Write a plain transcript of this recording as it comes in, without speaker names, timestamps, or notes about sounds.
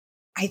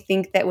I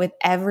think that with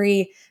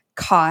every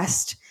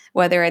cost,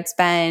 whether it's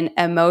been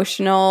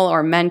emotional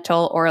or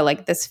mental or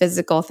like this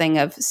physical thing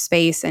of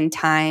space and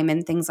time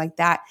and things like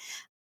that,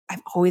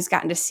 I've always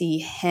gotten to see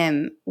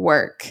him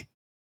work.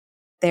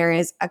 There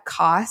is a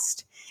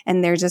cost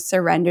and there's a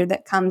surrender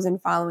that comes in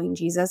following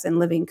Jesus and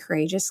living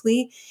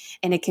courageously.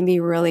 And it can be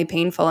really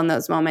painful in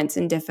those moments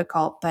and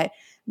difficult, but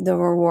the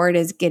reward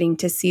is getting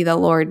to see the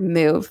Lord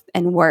move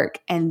and work.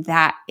 And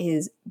that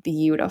is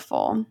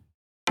beautiful.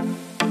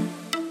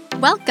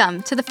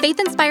 Welcome to the Faith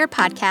Inspired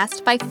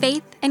podcast by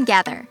Faith and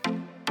Gather.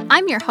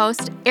 I'm your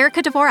host,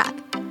 Erica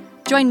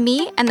Dvorak. Join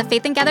me and the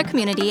Faith and Gather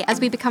community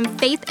as we become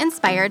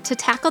faith-inspired to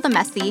tackle the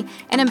messy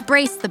and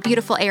embrace the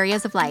beautiful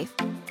areas of life.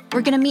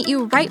 We're going to meet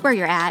you right where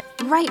you're at,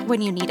 right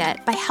when you need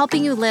it, by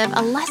helping you live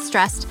a less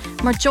stressed,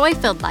 more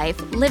joy-filled life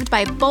lived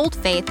by bold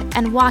faith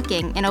and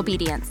walking in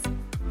obedience.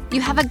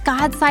 You have a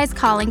God-sized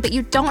calling, but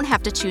you don't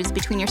have to choose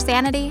between your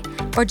sanity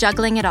or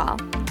juggling it all.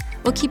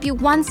 We'll keep you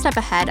one step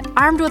ahead,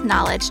 armed with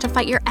knowledge to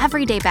fight your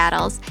everyday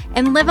battles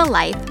and live a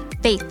life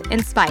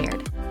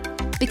faith-inspired.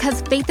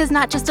 Because faith is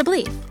not just a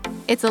belief,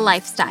 it's a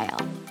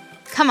lifestyle.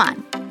 Come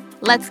on,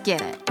 let's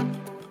get it.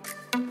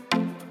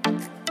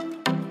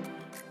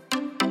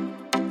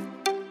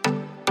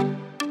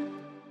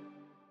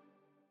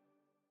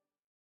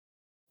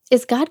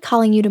 Is God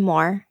calling you to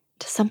more,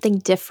 to something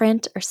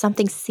different, or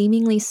something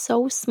seemingly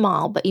so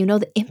small, but you know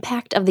the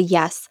impact of the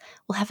yes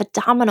will have a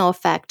domino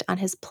effect on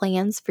His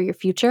plans for your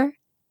future?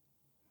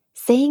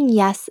 Saying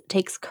yes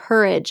takes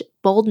courage,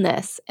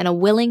 boldness, and a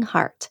willing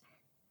heart.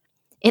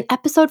 In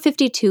episode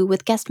 52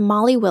 with guest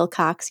Molly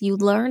Wilcox, you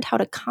learned how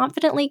to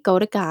confidently go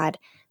to God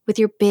with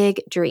your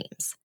big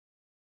dreams.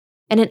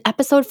 And in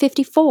episode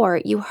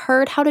 54, you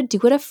heard how to do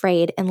it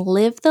afraid and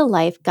live the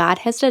life God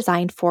has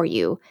designed for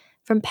you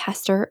from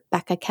Pastor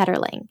Becca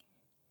Ketterling.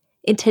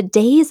 In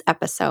today's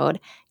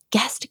episode,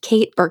 guest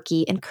Kate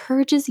Berkey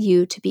encourages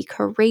you to be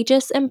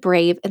courageous and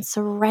brave and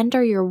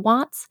surrender your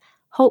wants,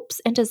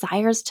 hopes, and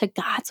desires to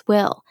God's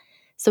will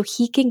so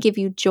He can give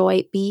you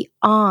joy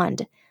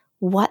beyond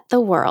what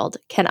the world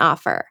can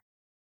offer.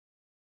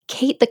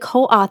 Kate, the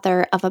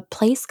co-author of A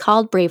Place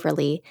Called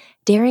Braverly,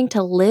 Daring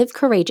to Live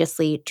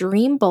Courageously,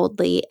 Dream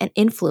Boldly, and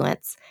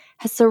Influence,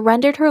 has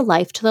surrendered her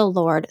life to the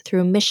Lord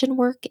through mission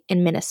work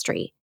and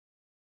ministry.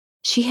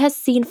 She has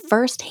seen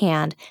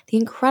firsthand the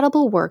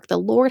incredible work the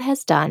Lord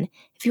has done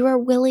if you are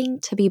willing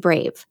to be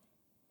brave.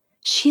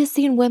 She has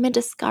seen women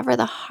discover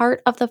the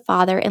heart of the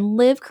Father and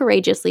live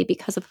courageously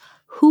because of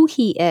who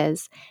He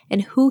is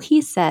and who He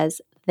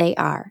says they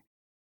are.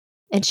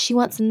 And she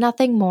wants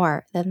nothing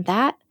more than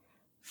that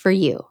for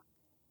you.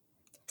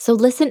 So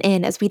listen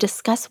in as we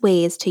discuss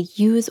ways to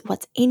use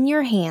what's in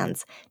your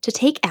hands to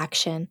take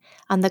action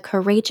on the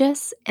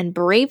courageous and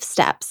brave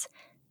steps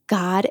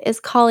God is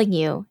calling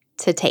you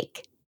to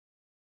take.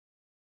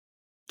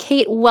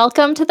 Kate,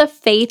 welcome to the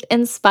Faith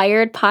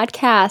Inspired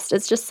podcast.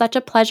 It's just such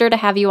a pleasure to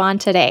have you on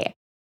today.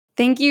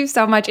 Thank you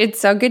so much.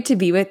 It's so good to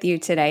be with you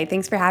today.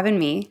 Thanks for having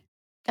me.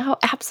 Oh,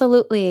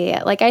 absolutely.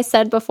 Like I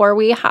said before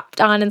we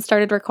hopped on and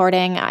started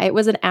recording, it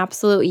was an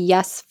absolute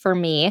yes for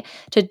me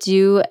to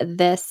do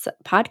this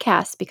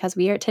podcast because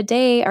we are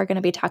today are going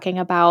to be talking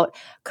about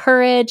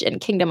courage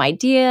and kingdom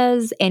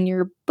ideas and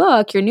your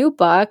book, your new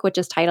book, which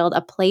is titled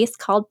A Place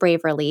Called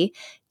Braverly,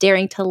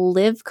 Daring to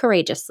Live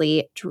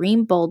Courageously,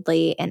 Dream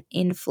Boldly, and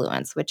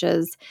Influence, which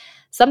is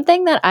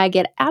something that I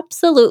get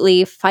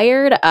absolutely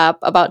fired up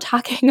about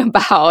talking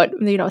about,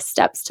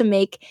 steps to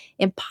make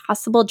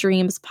impossible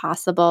dreams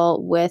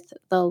possible with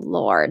the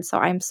Lord. So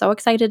I'm so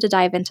excited to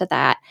dive into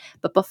that.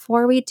 But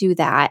before we do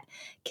that,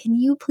 can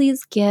you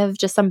please give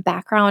just some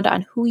background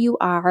on who you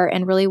are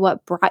and really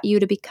what brought you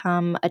to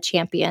become a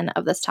champion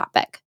of this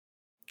topic?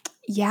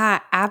 Yeah,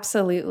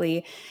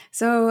 absolutely.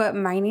 So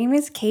my name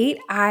is Kate.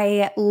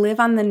 I live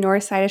on the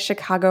north side of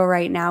Chicago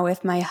right now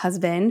with my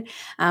husband.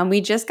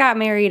 We just got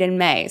married in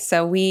May,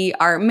 so we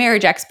are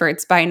marriage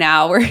experts by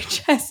now.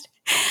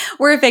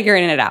 We're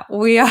figuring it out.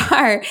 We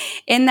are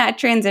in that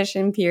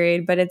transition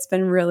period, but it's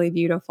been really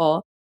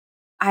beautiful.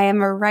 I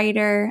am a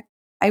writer.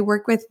 I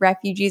work with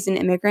refugees and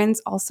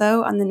immigrants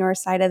also on the north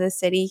side of the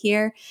city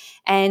here.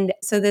 And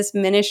so this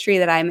ministry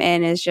that I'm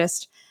in is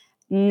just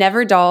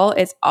never dull.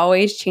 It's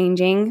always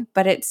changing,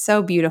 but it's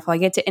so beautiful. I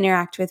get to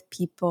interact with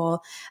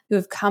people who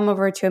have come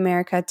over to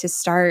America to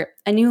start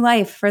a new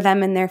life for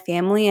them and their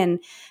family. And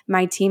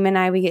my team and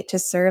I, we get to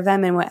serve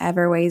them in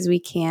whatever ways we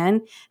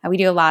can. We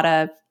do a lot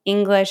of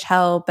English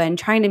help and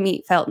trying to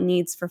meet felt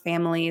needs for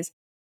families.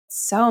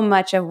 So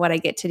much of what I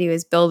get to do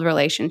is build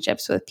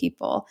relationships with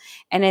people.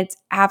 And it's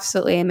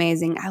absolutely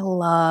amazing. I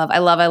love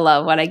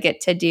what I get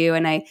to do.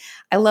 And I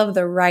love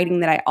the writing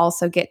that I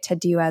also get to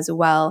do as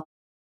well.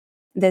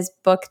 This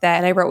book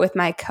that I wrote with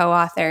my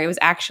co-author, it was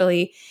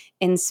actually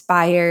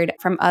inspired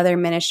from other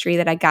ministry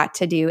that I got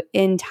to do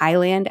in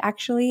Thailand,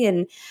 actually.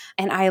 And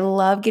I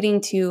love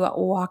getting to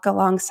walk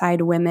alongside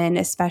women,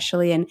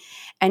 especially,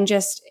 and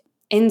just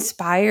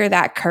inspire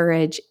that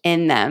courage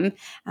in them.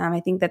 I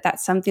think that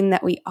that's something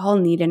that we all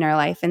need in our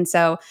life. And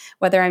so,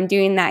 whether I'm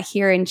doing that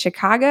here in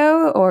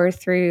Chicago or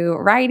through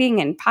writing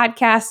and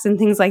podcasts and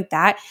things like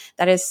that,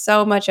 that is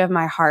so much of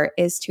my heart,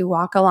 is to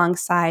walk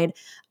alongside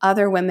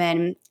other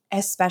women,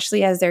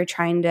 especially as they're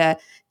trying to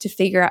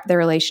figure out their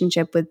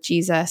relationship with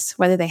Jesus,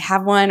 whether they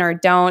have one or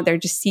don't, they're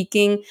just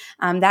seeking.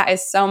 That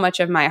is so much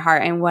of my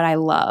heart and what I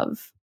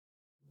love.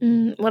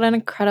 What an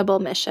incredible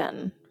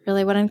mission.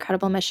 Really, what an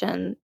incredible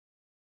mission.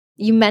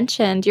 You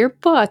mentioned your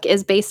book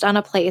is based on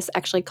a place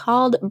actually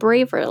called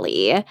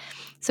Braverly.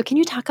 So can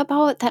you talk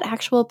about that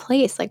actual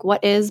place? Like,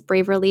 what is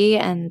Braverly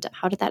and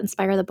how did that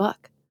inspire the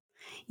book?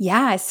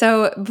 Yeah,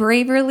 so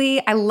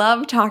Braverly, I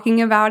love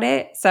talking about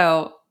it.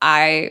 So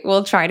I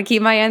will try to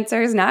keep my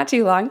answers not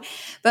too long.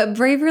 But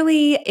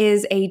Braverly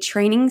is a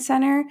training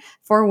center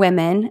for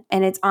women,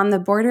 and it's on the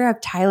border of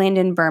Thailand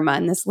and Burma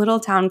in this little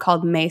town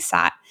called Mae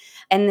Sot.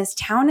 And this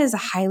town is a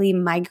highly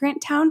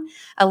migrant town.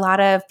 A lot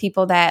of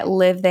people that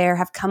live there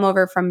have come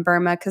over from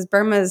Burma because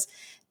Burma's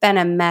been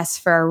a mess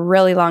for a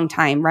really long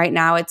time. Right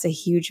now, it's a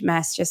huge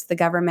mess. Just the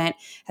government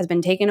has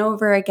been taken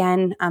over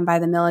again by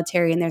the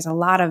military, and there's a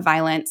lot of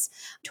violence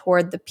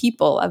toward the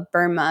people of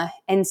Burma.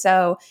 And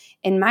so,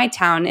 in my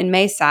town, in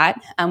Mae Sot,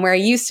 where I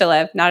used to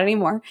live, not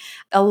anymore,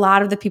 a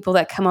lot of the people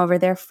that come over,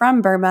 they're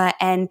from Burma,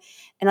 and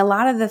a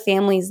lot of the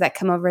families that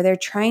come over, they're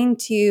trying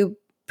to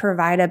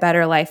provide a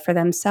better life for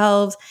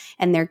themselves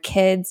and their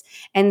kids.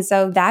 And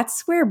so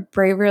that's where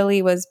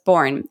Braverly was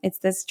born. It's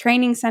this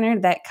training center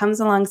that comes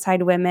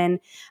alongside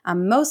women,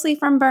 mostly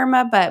from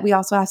Burma, but we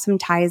also have some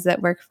Thais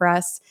that work for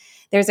us.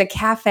 There's a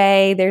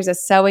cafe, there's a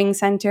sewing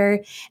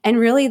center, and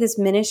really this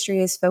ministry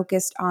is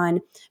focused on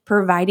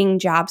providing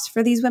jobs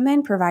for these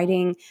women,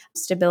 providing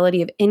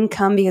stability of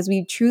income, because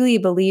we truly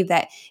believe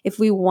that if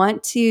we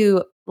want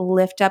to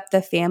lift up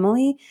the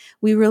family,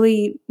 we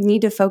really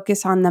need to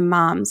focus on the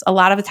moms. A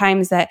lot of the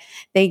times that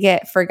they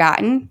get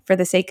forgotten for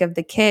the sake of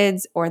the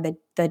kids, or the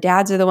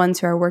dads are the ones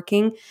who are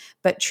working,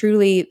 but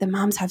truly the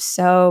moms have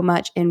so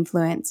much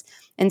influence.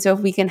 And so if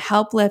we can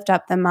help lift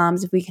up the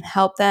moms, if we can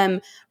help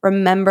them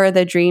remember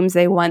the dreams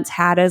they once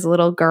had as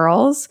little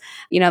girls,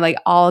 like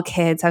all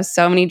kids have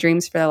so many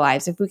dreams for their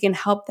lives. If we can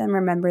help them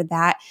remember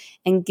that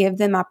and give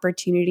them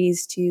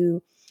opportunities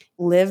to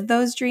live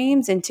those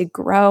dreams and to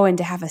grow and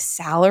to have a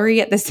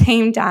salary at the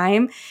same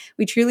time,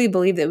 we truly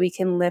believe that we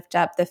can lift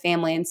up the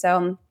family. And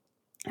so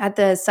at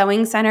the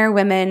sewing center,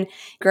 women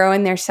grow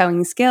in their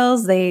sewing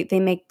skills. They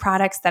make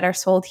products that are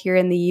sold here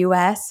in the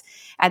US.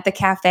 At the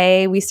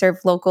cafe, we serve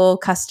local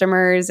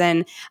customers,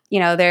 and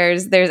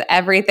there's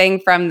everything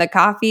from the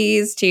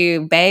coffees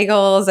to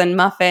bagels and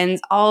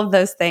muffins, all of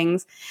those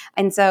things.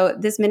 And so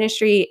this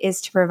ministry is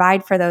to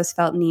provide for those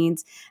felt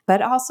needs,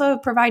 but also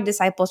provide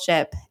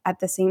discipleship at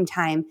the same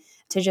time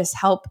to just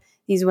help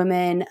these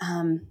women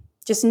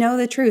just know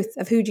the truth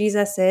of who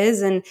Jesus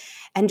is and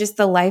just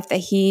the life that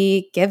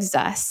he gives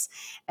us.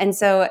 And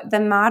so the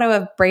motto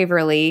of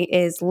Braverly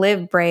is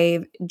live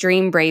brave,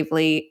 dream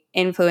bravely,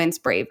 influence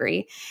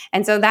bravery.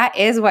 And so that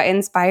is what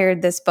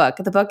inspired this book.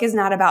 The book is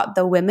not about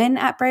the women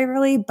at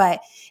Braverly,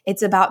 but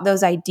it's about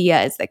those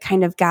ideas that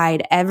kind of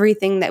guide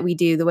everything that we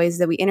do, the ways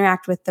that we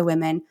interact with the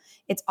women.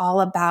 It's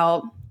all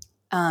about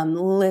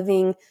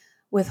living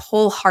with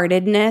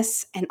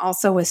wholeheartedness and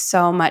also with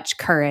so much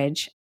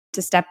courage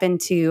to step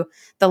into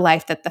the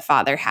life that the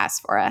Father has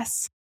for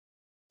us.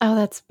 Oh,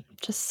 that's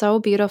just so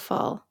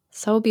beautiful.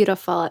 So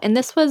beautiful. And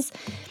this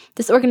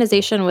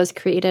organization was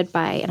created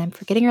by, and I'm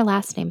forgetting her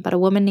last name, but a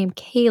woman named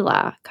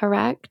Kayla,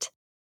 correct?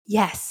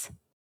 Yes.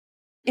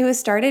 It was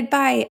started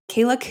by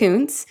Kayla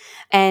Kuntz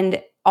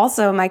and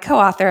also my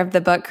co-author of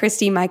the book,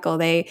 Christy Michael.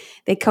 They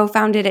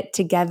co-founded it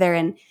together,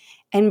 and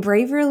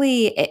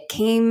Braverly, it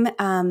came,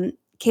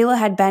 Kayla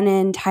had been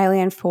in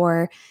Thailand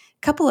for a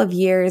couple of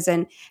years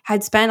and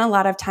had spent a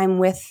lot of time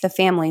with the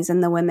families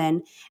and the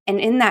women. And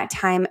in that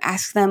time,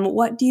 asked them,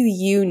 what do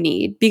you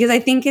need? Because I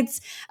think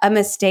it's a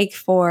mistake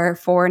for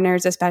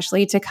foreigners,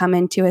 especially, to come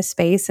into a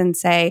space and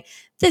say,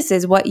 this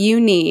is what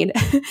you need.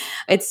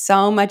 It's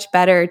so much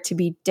better to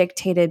be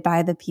dictated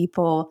by the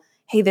people.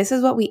 Hey, this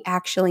is what we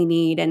actually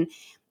need.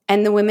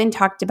 And the women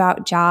talked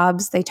about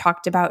jobs, they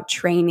talked about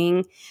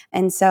training.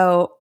 And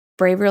so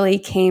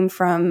Braverly came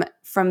from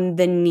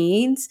the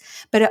needs,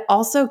 but it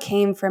also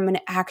came from an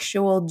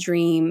actual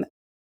dream,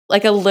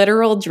 like a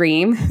literal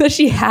dream that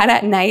she had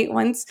at night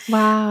once.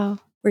 Wow.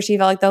 Where she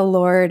felt like the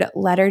Lord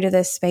led her to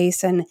this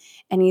space, and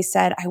he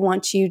said, I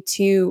want you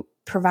to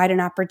provide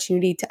an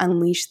opportunity to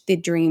unleash the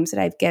dreams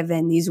that I've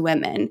given these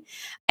women.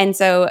 And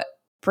so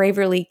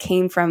Braverly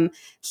came from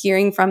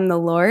hearing from the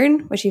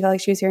Lord, what she felt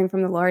like she was hearing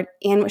from the Lord,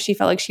 and what she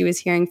felt like she was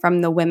hearing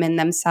from the women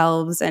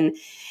themselves. And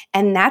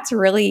that's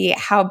really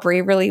how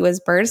Braverly was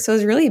birthed. So it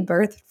was really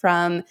birthed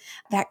from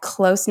that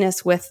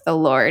closeness with the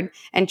Lord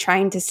and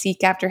trying to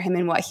seek after him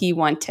and what he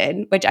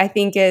wanted, which I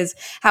think is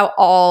how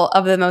all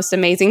of the most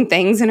amazing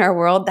things in our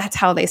world, that's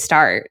how they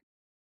start.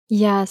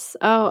 Yes.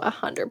 Oh,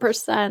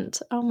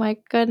 100%. Oh my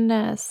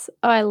goodness.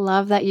 Oh, I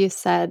love that you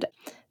said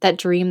that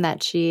dream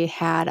that she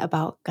had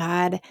about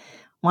God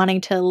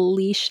wanting to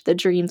leash the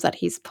dreams that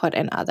he's put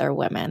in other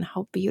women.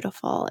 How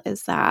beautiful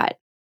is that?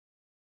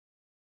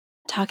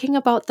 Talking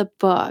about the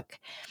book,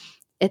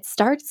 it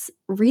starts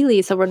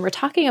really, so when we're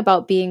talking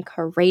about being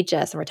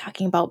courageous and we're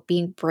talking about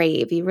being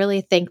brave, you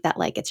really think that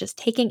like it's just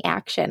taking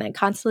action and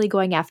constantly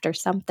going after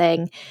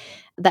something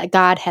that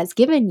God has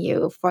given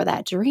you for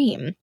that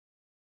dream.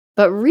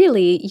 But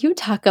really, you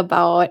talk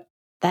about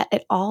that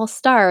it all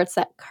starts,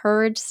 that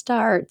courage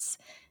starts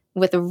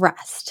with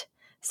rest.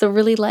 So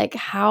really like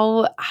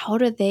how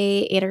do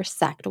they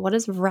intersect? What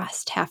does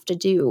rest have to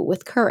do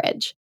with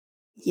courage?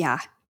 Yeah.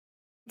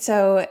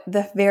 So,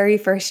 the very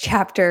first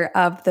chapter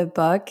of the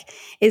book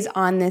is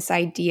on this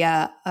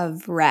idea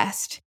of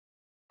rest.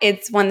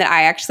 It's one that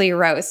I actually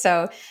wrote.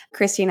 So,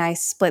 Christy and I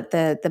split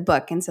the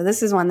book. And so,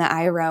 this is one that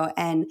I wrote.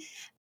 And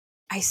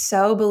I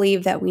so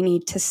believe that we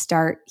need to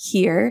start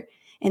here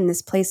in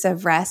this place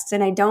of rest.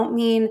 And I don't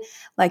mean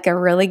like a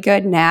really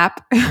good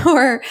nap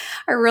or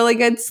a really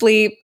good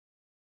sleep.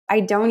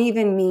 I don't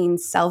even mean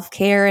self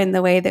care in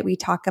the way that we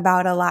talk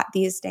about a lot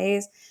these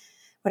days.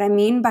 What I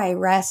mean by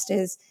rest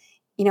is,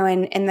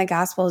 in the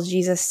Gospels,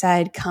 Jesus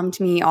said, "Come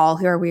to me, all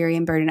who are weary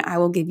and burdened, I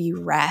will give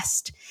you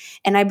rest."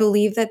 And I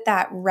believe that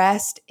that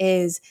rest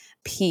is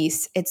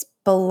peace, it's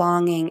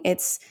belonging,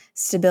 it's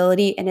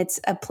stability, and it's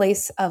a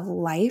place of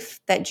life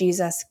that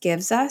Jesus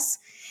gives us.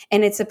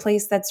 And it's a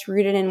place that's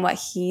rooted in what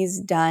he's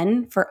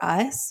done for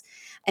us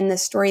and the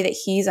story that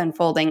he's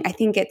unfolding. I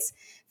think it's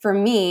for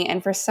me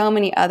and for so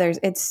many others,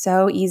 it's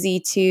so easy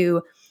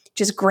to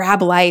just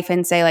grab life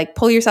and say, like,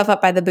 pull yourself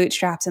up by the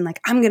bootstraps and, like,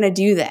 I'm going to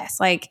do this.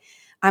 Like,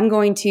 I'm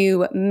going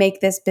to make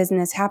this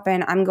business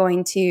happen. I'm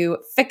going to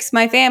fix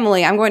my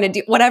family. I'm going to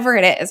do whatever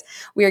it is.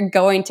 We are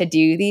going to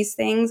do these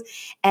things.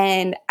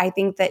 And I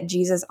think that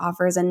Jesus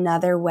offers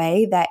another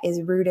way that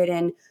is rooted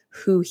in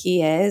who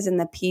he is and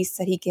the peace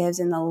that he gives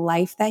and the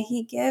life that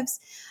he gives.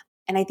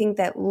 And I think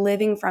that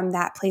living from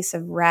that place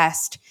of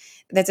rest,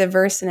 that's a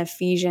verse in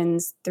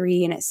Ephesians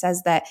 3, and it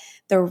says that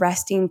the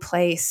resting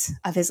place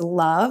of his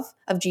love,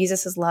 of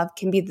Jesus's love,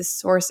 can be the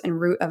source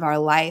and root of our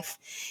life.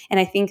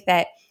 And I think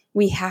that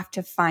we have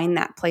to find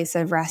that place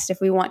of rest. If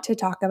we want to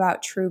talk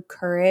about true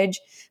courage,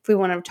 if we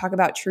want to talk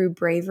about true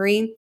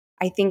bravery,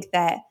 I think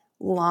that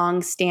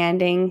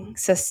long-standing,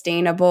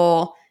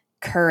 sustainable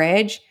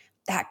courage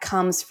that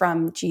comes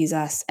from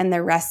Jesus and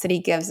the rest that he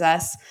gives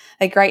us.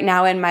 Like right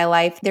now in my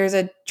life, there's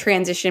a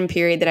transition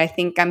period that I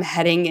think I'm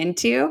heading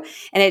into,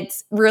 and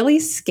it's really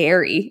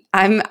scary.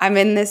 I'm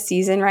in this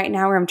season right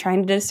now where I'm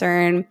trying to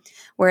discern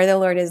where the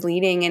Lord is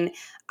leading, and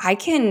I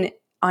can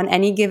on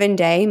any given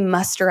day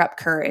muster up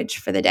courage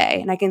for the day,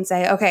 and I can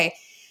say, okay,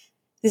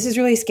 this is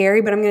really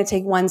scary, but I'm going to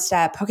take one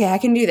step. Okay, I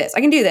can do this. I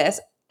can do this.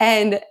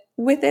 And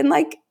within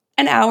like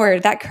an hour,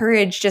 that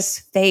courage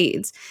just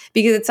fades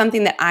because it's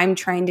something that I'm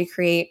trying to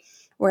create.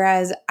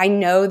 Whereas I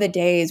know the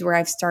days where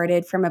I've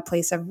started from a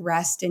place of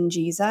rest in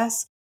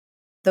Jesus,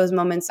 those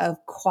moments of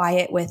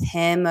quiet with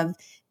him, of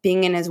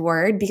being in his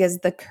word, because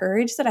the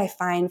courage that I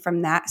find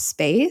from that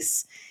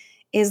space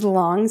is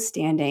long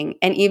standing.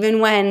 And even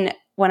when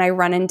I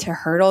run into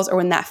hurdles or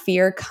when that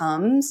fear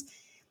comes,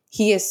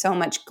 he is so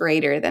much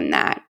greater than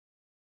that.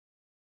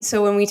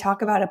 So when we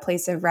talk about a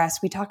place of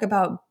rest, we talk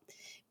about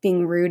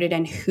being rooted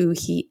in who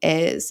he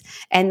is.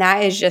 And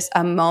that is just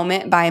a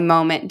moment by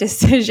moment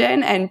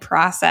decision and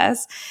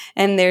process.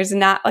 And there's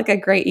not like a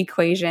great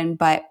equation,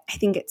 but I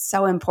think it's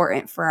so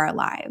important for our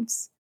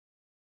lives.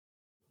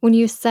 When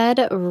you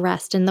said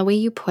rest and the way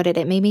you put it,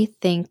 it made me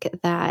think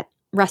that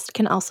rest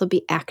can also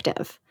be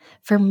active.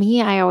 For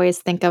me, I always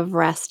think of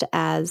rest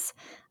as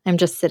I'm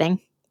just sitting.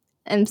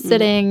 I'm Mm,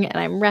 sitting and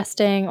I'm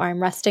resting, or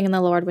I'm resting in the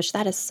Lord, which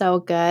that is so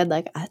good.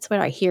 Like that's what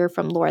I hear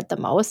from Lord the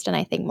most. And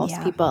I think most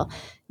yeah. people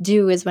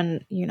do is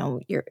when,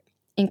 you're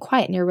in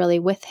quiet and you're really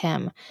with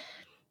him.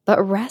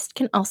 But rest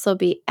can also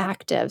be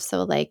active.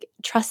 So like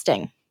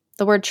trusting.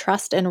 The word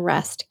trust and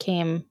rest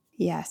came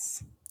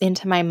Yes.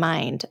 into my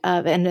mind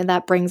and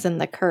that brings in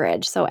the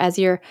courage. So as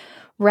you're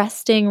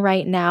resting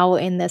right now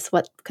in this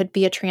what could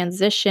be a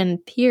transition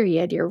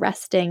period, you're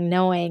resting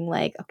knowing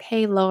like,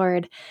 okay,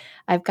 Lord,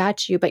 I've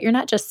got you, but you're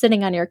not just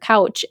sitting on your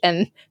couch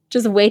and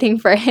just waiting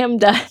for him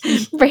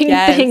to bring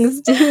Yes.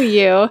 things to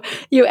you.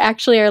 You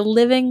actually are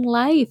living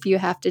life. You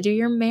have to do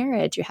your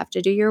marriage, you have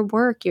to do your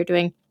work, you're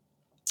doing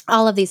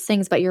all of these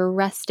things, but you're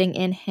resting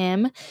in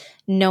him,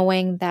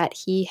 knowing that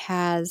he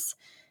has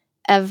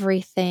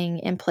everything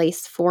in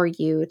place for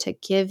you to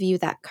give you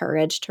that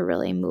courage to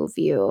really move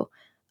you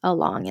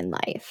along in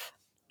life.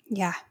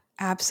 Yeah,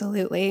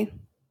 absolutely.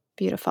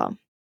 Beautiful.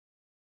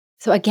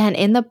 So, again,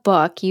 in the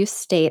book, you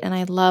state, and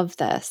I love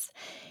this,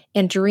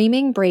 and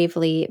dreaming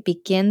bravely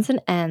begins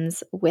and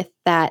ends with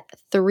that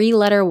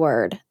 3-letter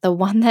word, the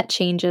one that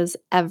changes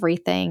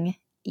everything.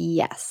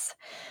 Yes.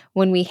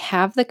 When we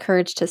have the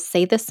courage to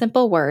say this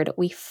simple word,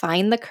 we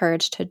find the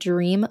courage to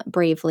dream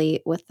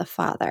bravely with the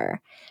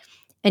Father.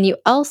 And you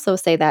also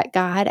say that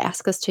God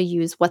asks us to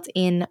use what's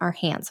in our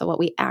hands, so what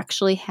we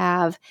actually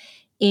have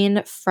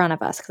in front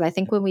of us. Because I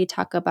think when we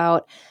talk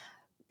about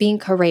being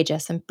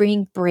courageous and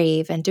being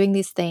brave and doing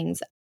these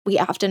things, We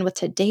often, with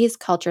today's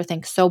culture,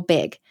 think so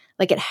big.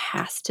 Like, it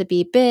has to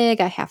be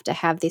big. I have to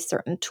have these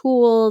certain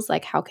tools.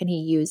 Like, how can he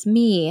use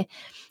me?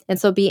 And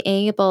so being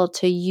able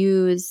to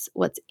use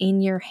what's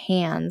in your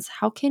hands,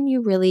 how can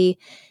you really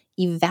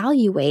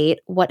evaluate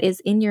what is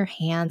in your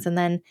hands and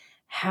then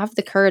have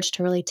the courage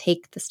to really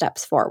take the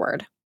steps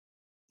forward?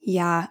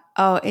 Yeah.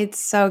 Oh, it's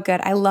so good.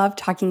 I love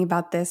talking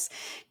about this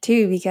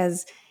too,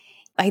 because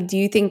I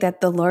do think that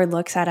the Lord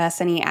looks at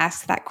us and he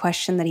asks that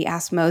question that he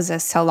asked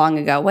Moses so long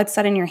ago. What's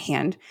that in your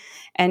hand?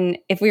 And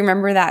if we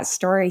remember that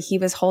story, he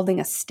was holding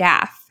a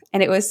staff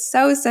and it was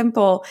so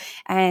simple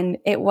and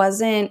it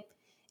wasn't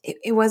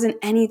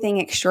anything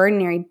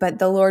extraordinary, but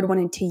the Lord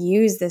wanted to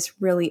use this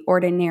really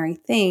ordinary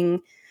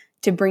thing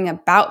to bring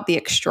about the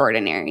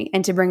extraordinary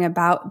and to bring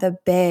about the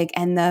big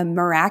and the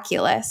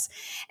miraculous.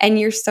 And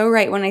you're so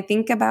right. When I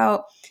think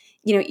about,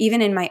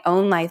 even in my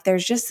own life,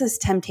 there's just this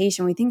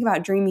temptation. We think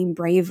about dreaming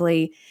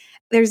bravely.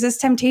 There's this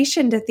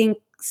temptation to think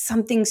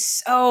something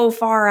so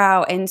far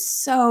out and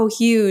so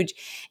huge.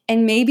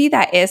 And maybe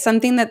that is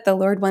something that the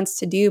Lord wants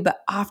to do, but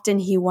often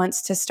he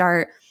wants to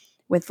start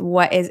with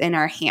what is in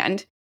our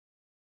hand.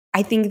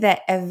 I think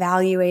that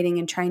evaluating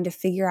and trying to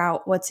figure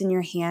out what's in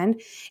your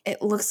hand,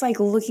 it looks like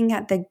looking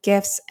at the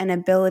gifts and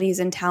abilities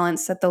and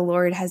talents that the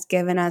Lord has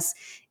given us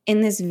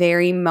in this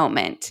very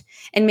moment.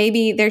 And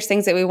maybe there's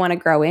things that we want to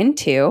grow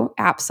into.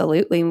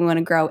 Absolutely, we want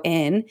to grow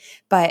in,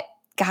 but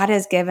God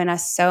has given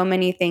us so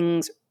many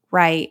things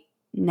right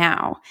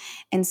now.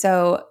 And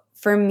so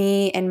for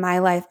me in my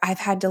life, I've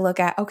had to look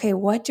at, okay,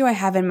 what do I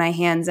have in my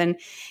hands? And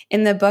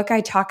in the book,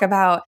 I talk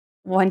about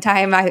one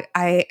time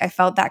I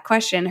felt that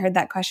question, heard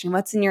that question,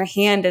 what's in your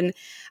hand? And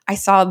I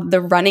saw the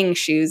running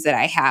shoes that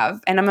I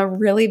have. And I'm a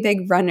really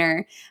big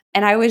runner.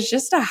 And I was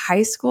just a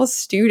high school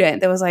student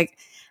that was like,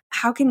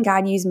 how can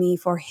God use me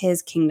for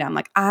his kingdom?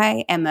 Like,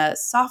 I am a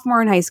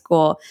sophomore in high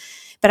school,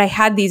 but I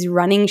had these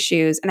running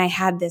shoes and I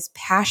had this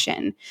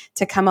passion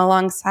to come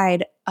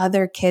alongside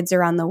other kids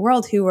around the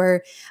world who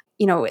were,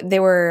 they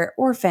were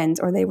orphans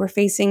or they were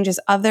facing just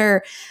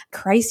other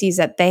crises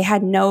that they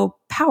had no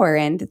power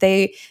in, that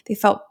they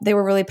felt they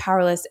were really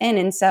powerless in.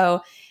 And so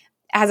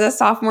as a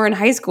sophomore in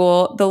high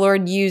school, the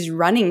Lord used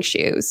running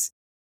shoes.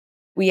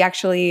 We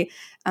actually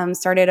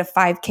started a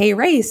 5K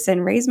race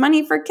and raised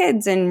money for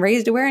kids and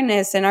raised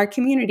awareness in our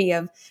community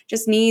of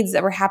just needs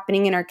that were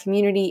happening in our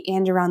community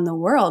and around the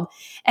world.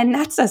 And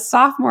that's a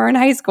sophomore in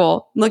high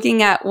school,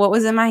 looking at what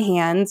was in my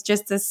hands,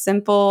 just a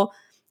simple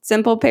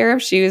pair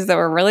of shoes that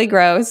were really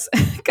gross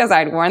because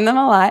I'd worn them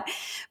a lot.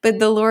 But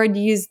the Lord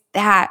used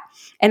that.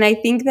 And I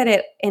think that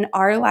it in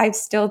our lives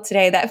still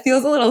today, that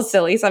feels a little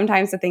silly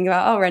sometimes to think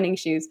about, oh, running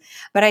shoes.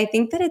 But I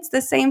think that it's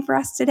the same for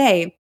us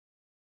today.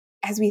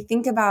 As we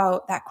think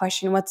about that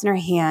question, what's in our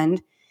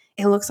hand?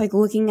 It looks like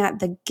looking at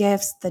the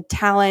gifts, the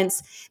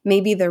talents,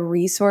 maybe the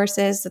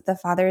resources that the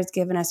Father has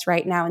given us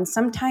right now. And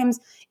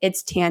sometimes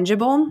it's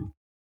tangible.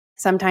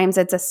 Sometimes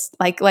it's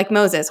like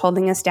Moses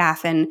holding a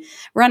staff and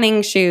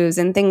running shoes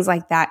and things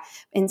like that.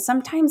 And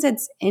sometimes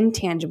it's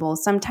intangible.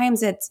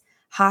 Sometimes it's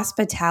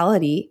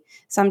hospitality.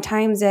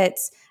 Sometimes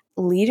it's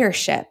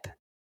leadership.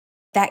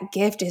 That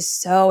gift is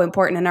so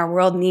important and our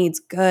world needs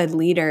good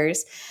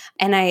leaders.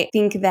 And I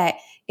think that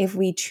if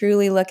we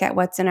truly look at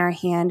what's in our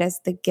hand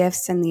as the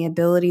gifts and the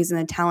abilities and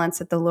the talents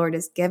that the Lord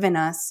has given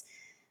us,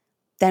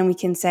 then we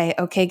can say,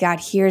 okay, God,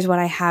 here's what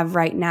I have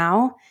right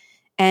now.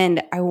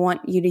 And I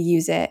want you to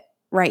use it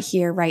right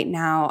here, right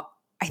now.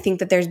 I think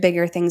that there's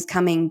bigger things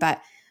coming,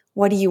 but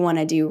what do you want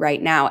to do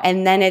right now?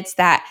 And then it's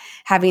that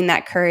having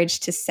that courage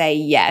to say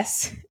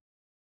yes.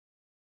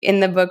 In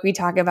the book, we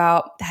talk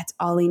about that's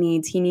all he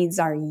needs. He needs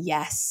our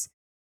yes.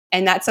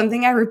 And that's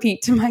something I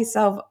repeat to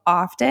myself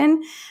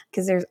often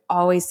because there's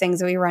always things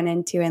that we run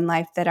into in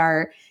life that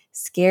are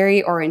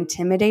scary or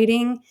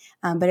intimidating.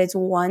 But it's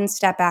one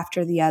step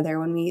after the other.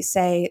 When we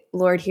say,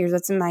 Lord, here's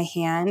what's in my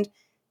hand,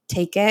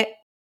 take it.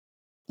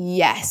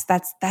 Yes,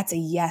 that's a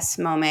yes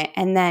moment.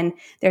 And then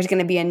there's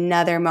going to be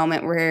another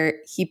moment where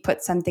he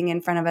puts something in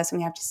front of us and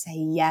we have to say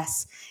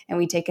yes. And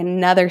we take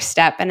another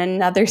step and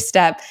another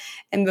step.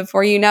 And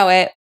before you know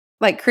it,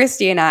 like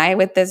Christy and I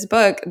with this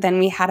book, then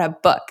we had a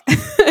book.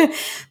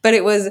 But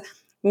it was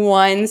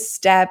one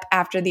step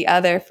after the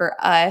other for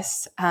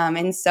us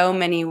in so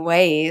many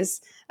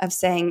ways of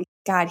saying,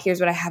 God, here's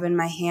what I have in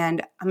my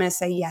hand. I'm going to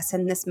say yes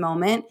in this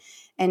moment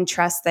and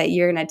trust that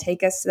you're going to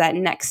take us to that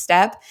next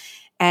step.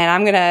 And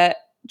I'm going to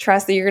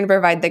trust that you're going to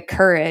provide the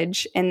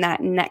courage in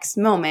that next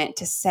moment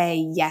to say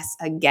yes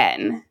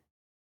again.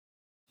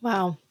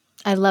 Wow.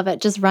 I love it.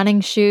 Just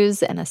running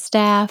shoes and a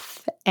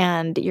staff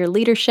and your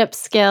leadership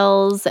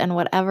skills and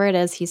whatever it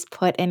is he's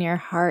put in your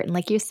heart. And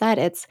like you said,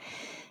 it's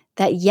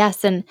that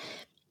yes. And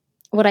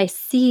what I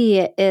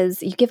see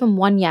is you give him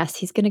one yes,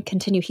 he's going to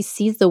continue. He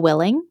sees the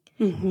willing.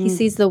 He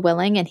sees the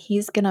willing and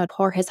he's going to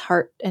pour his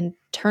heart and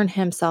turn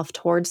himself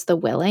towards the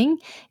willing.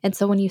 And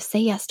so when you say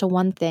yes to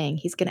one thing,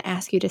 he's going to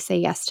ask you to say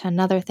yes to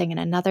another thing and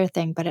another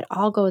thing. But it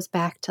all goes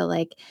back to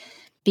like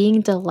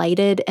being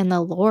delighted in the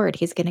Lord.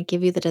 He's going to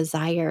give you the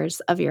desires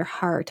of your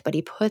heart, but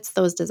He puts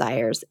those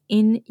desires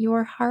in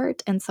your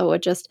heart. And so I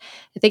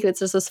think it's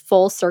just this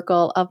full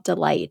circle of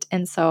delight.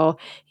 And so,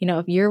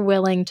 if you're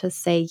willing to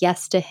say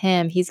yes to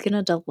Him, He's going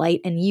to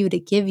delight in you to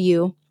give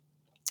you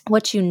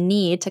what you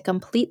need to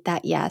complete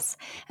that yes.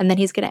 And then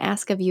He's going to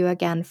ask of you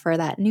again for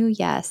that new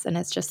yes. And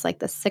it's just like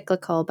the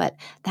cyclical, but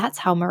that's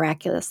how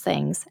miraculous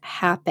things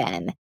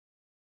happen.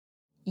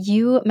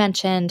 You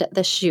mentioned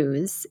the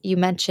shoes, you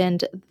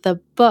mentioned the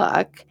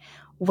book.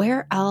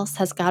 Where else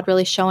has God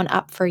really shown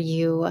up for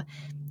you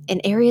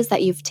in areas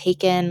that you've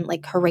taken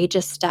like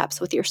courageous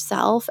steps with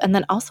yourself? And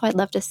then also, I'd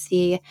love to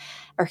see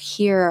or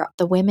hear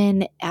the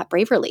women at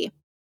Braverly.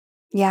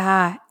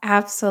 Yeah,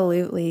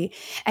 absolutely.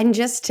 And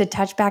just to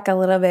touch back a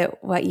little bit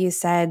what you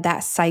said, that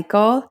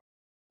cycle,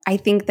 I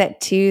think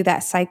that too,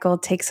 that cycle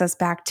takes us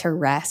back to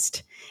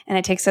rest. And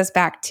it takes us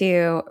back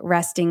to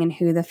resting in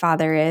who the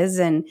Father is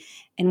and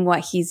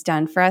what He's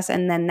done for us.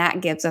 And then that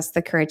gives us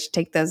the courage to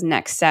take those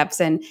next steps.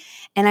 And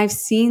I've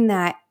seen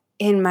that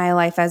in my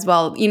life as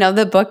well.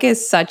 The book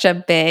is such a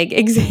big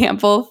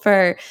example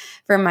for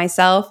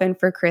myself and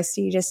for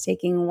Christy, just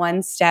taking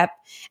one step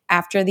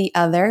after the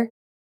other.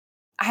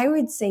 I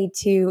would say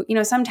too,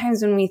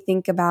 sometimes when we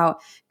think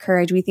about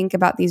courage, we think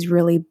about these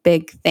really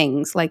big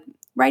things like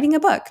writing a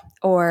book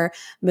or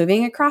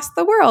moving across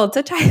the world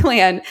to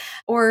Thailand.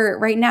 Or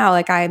right now,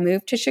 like I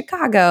moved to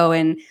Chicago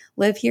and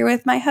live here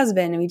with my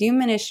husband and we do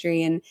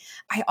ministry. And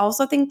I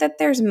also think that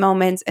there's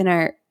moments in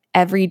our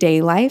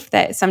everyday life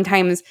that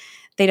sometimes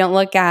they don't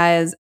look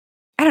as,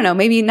 I don't know,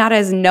 maybe not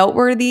as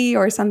noteworthy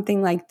or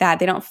something like that.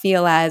 They don't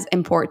feel as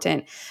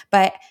important.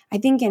 But I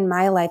think in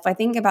my life, I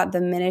think about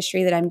the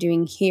ministry that I'm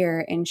doing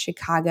here in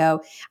Chicago.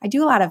 I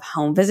do a lot of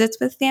home visits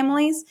with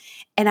families.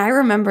 And I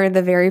remember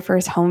the very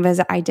first home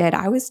visit I did,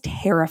 I was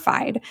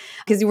terrified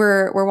because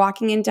we're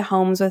walking into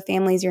homes with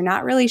families. You're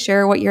not really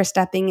sure what you're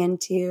stepping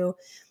into.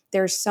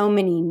 There's so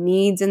many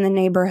needs in the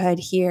neighborhood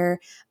here.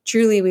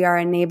 Truly, we are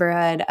a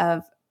neighborhood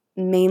of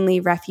mainly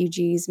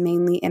refugees,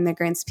 mainly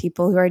immigrants,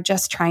 people who are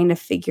just trying to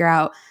figure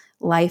out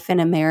life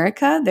in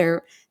America.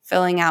 They're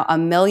filling out a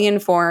million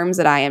forms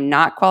that I am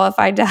not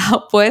qualified to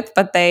help with,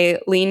 but they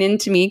lean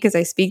into me because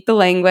I speak the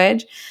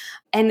language.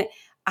 And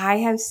I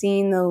have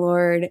seen the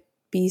Lord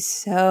be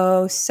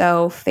so,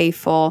 so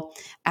faithful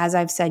as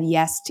I've said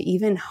yes to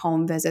even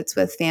home visits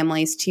with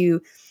families,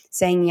 to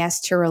saying yes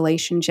to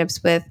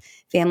relationships with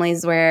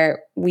families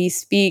where we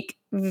speak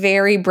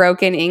very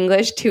broken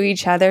English to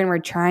each other and we're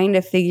trying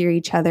to figure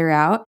each other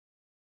out.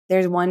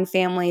 There's one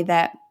family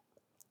that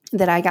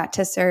I got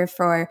to serve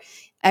for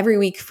every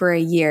week for a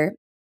year.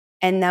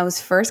 And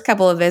those first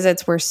couple of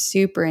visits were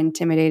super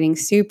intimidating,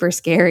 super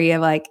scary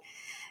of like,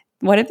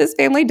 what if this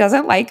family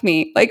doesn't like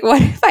me? Like,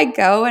 what if I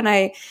go and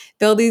I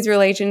build these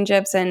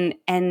relationships and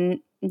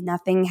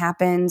nothing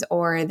happens,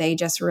 or they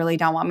just really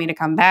don't want me to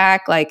come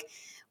back? Like,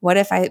 what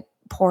if I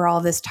pour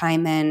all this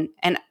time in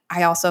and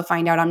I also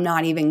find out I'm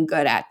not even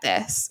good at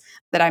this,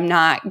 that I'm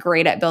not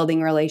great at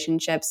building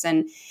relationships?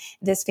 And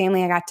this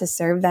family, I got to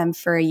serve them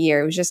for a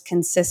year. It was just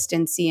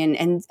consistency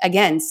and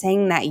again,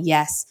 saying that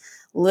yes,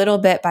 little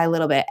bit by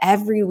little bit,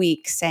 every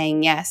week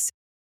saying yes.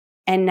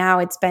 And now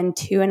it's been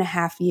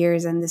 2.5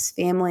 years, and this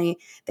family,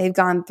 they've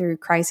gone through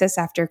crisis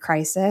after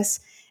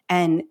crisis.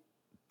 And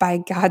by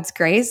God's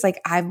grace,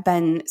 like I've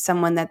been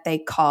someone that they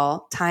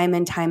call time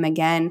and time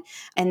again.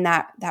 And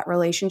that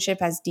relationship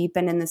has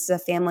deepened. And this is a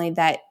family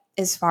that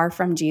is far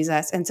from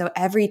Jesus. And so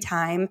every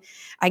time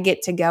I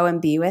get to go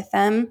and be with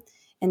them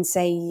and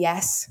say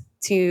yes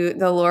to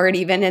the Lord,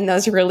 even in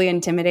those really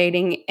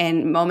intimidating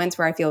and moments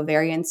where I feel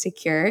very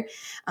insecure,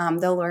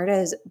 the Lord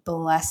has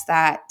blessed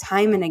that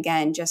time and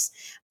again, just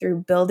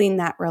through building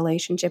that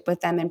relationship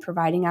with them and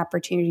providing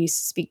opportunities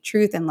to speak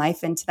truth and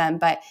life into them.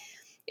 But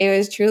it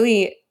was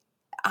truly,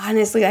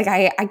 honestly, like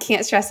I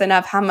can't stress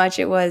enough how much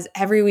it was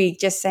every week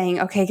just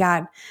saying, okay,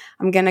 God,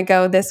 I'm going to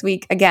go this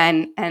week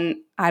again. And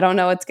I don't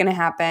know what's going to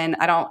happen.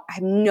 I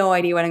have no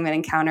idea what I'm going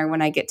to encounter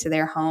when I get to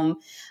their home.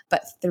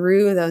 But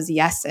through those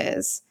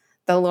yeses,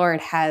 the Lord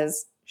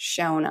has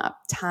shown up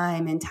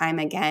time and time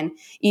again,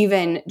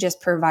 even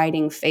just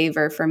providing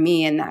favor for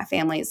me in that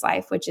family's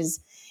life, which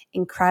is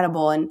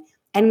incredible.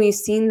 And we've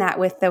seen that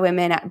with the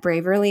women at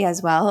Braverly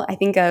as well. I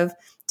think of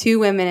two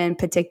women in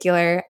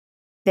particular.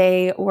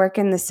 They work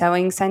in the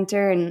sewing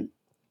center, and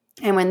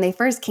when they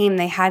first came,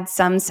 they had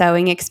some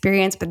sewing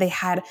experience, but they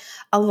had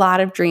a lot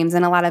of dreams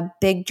and a lot of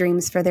big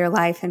dreams for their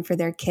life and for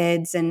their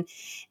kids. And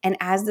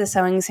as the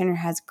sewing center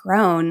has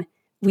grown,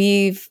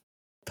 we've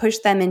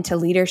pushed them into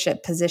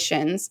leadership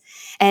positions,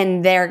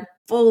 and they're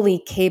fully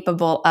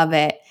capable of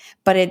it.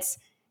 But it's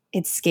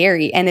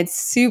scary and it's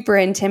super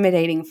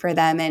intimidating for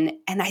them. And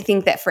I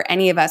think that for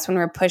any of us, when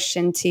we're pushed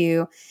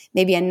into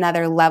maybe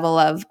another level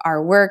of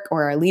our work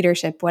or our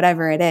leadership,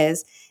 whatever it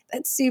is,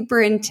 that's super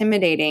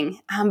intimidating.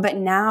 But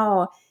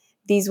now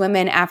these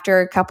women, after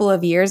a couple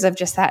of years of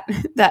just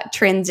that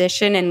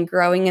transition and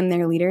growing in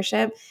their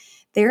leadership,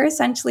 they're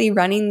essentially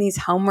running these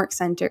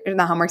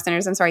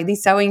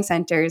these sewing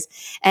centers,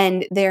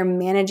 and they're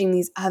managing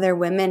these other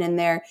women, and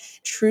they're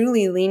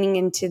truly leaning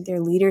into their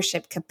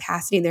leadership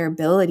capacity, their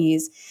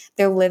abilities.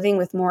 They're living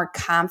with more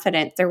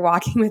confidence. They're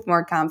walking with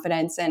more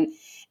confidence, and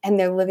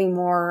they're living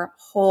more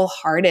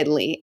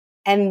wholeheartedly.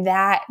 And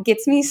that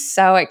gets me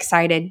so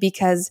excited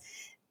because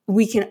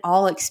we can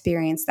all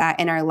experience that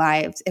in our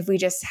lives if we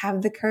just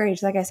have the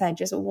courage, like I said,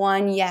 just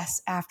one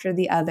yes after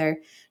the other,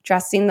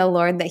 trusting the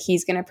Lord that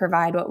He's going to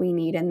provide what we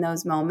need in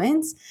those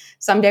moments.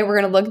 Someday we're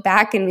going to look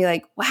back and be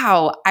like,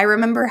 wow, I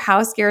remember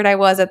how scared I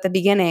was at the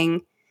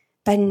beginning,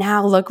 but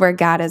now look where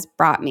God has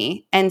brought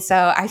me. And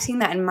so I've seen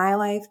that in my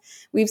life.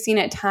 We've seen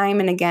it time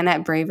and again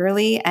at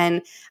Braverly.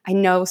 And I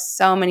know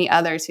so many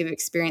others who've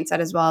experienced that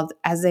as well,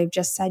 as they've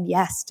just said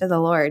yes to the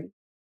Lord.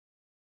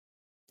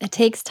 It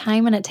takes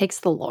time and it takes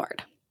the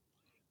Lord.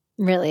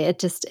 Really,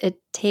 it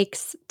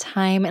takes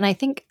time. And I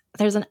think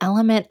there's an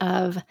element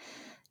of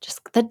just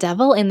the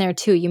devil in there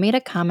too. You made a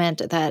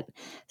comment that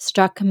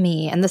struck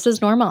me, and this is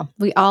normal.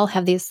 We all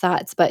have these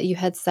thoughts, but you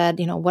had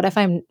said, what if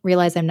I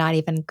realize I'm not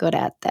even good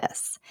at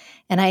this?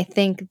 And I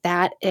think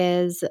that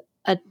is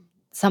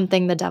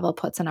something the devil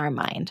puts in our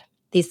mind.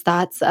 These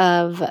thoughts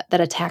that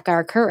attack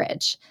our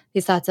courage.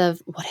 These thoughts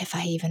of, what if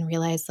I even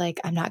realize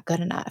I'm not good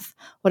enough?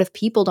 What if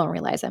people don't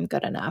realize I'm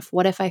good enough?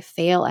 What if I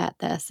fail at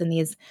this? And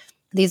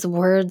these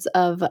words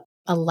of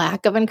a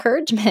lack of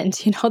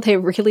encouragement, they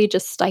really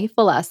just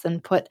stifle us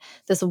and put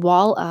this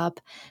wall up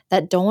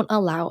that don't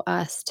allow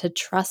us to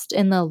trust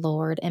in the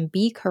Lord and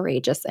be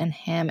courageous in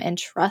Him and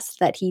trust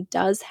that He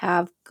does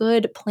have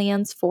good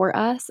plans for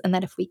us, and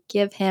that if we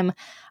give Him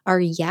our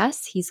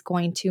yes, He's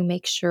going to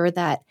make sure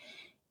that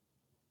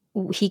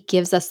He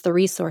gives us the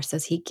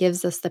resources, He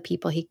gives us the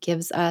people, He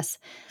gives us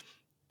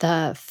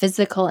the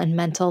physical and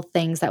mental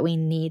things that we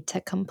need to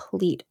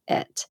complete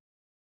it.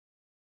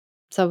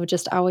 So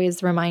just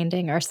always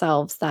reminding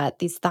ourselves that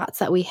these thoughts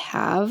that we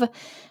have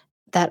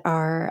that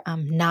are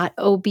not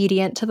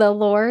obedient to the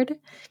Lord,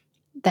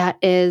 that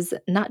is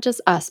not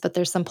just us, but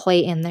there's some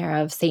play in there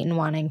of Satan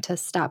wanting to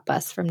stop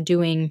us from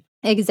doing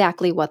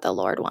exactly what the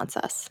Lord wants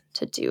us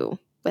to do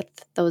with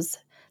those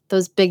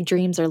big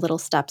dreams or little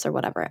steps or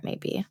whatever it may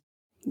be.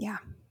 Yeah.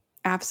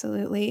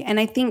 Absolutely.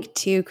 And I think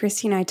too,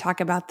 Christy and I talk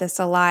about this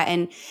a lot.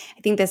 And I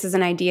think this is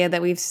an idea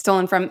that we've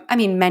stolen from,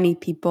 many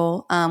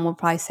people will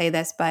probably say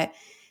this, but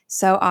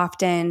so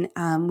often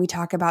we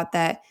talk about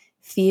that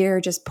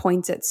fear just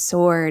points its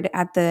sword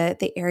at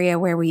the area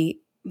where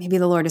maybe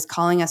the Lord is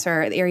calling us,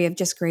 or the area of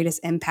just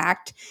greatest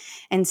impact.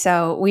 And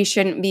so we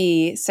shouldn't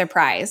be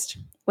surprised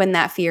when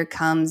that fear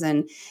comes.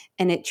 And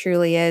it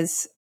truly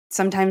is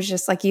sometimes,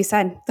 just like you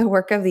said, the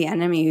work of the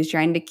enemy who's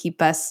trying to keep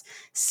us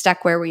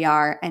stuck where we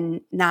are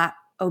and not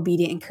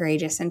obedient and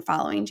courageous in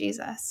following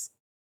Jesus.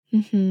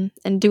 Mm-hmm.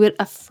 And do it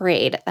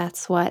afraid.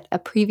 That's what a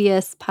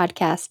previous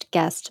podcast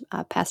guest,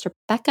 Pastor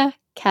Becca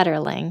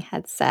Ketterling,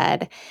 had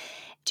said.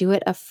 Do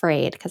it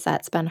afraid, because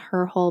that's been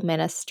her whole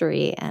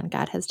ministry, and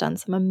God has done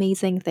some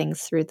amazing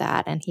things through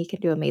that, and He can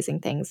do amazing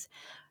things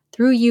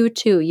through you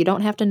too. You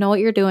don't have to know what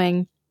you're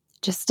doing.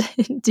 Just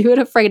do it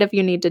afraid if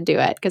you need to do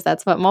it, because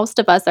that's what most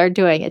of us are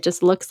doing. It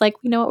just looks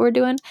like we know what we're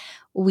doing.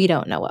 We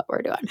don't know what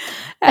we're doing.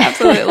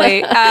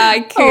 Absolutely.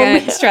 I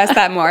can't stress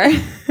that more.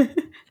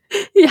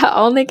 Yeah,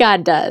 only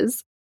God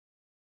does.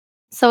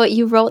 So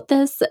you wrote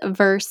this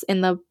verse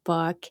in the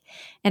book,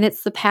 and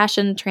it's the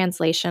Passion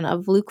Translation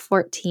of Luke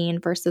 14,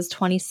 verses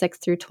 26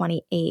 through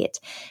 28.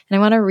 And I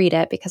want to read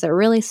it because it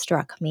really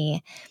struck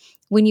me.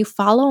 When you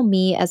follow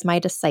me as my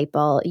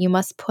disciple, you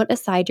must put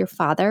aside your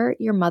father,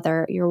 your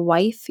mother, your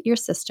wife, your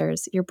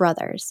sisters, your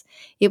brothers.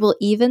 It will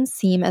even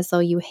seem as though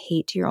you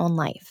hate your own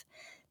life.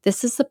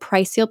 This is the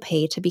price you'll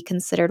pay to be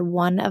considered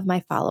one of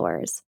my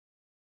followers.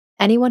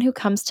 Anyone who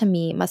comes to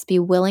me must be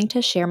willing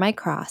to share my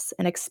cross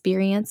and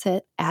experience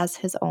it as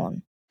his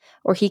own,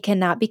 or he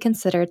cannot be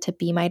considered to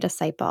be my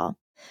disciple.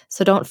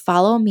 So don't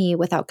follow me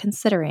without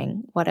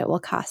considering what it will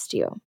cost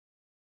you.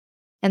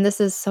 And this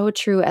is so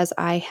true as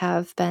I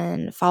have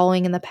been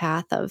following in the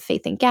path of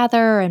Faith and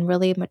Gather and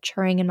really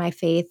maturing in my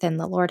faith. And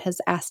the Lord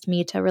has asked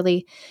me to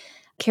really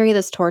carry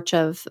this torch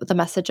of the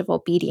message of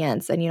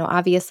obedience. And,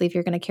 obviously, if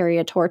you're going to carry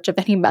a torch of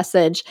any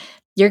message,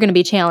 you're going to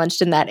be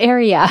challenged in that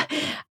area.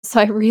 So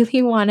I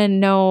really want to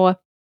know,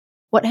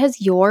 what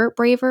has your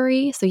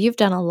bravery? So you've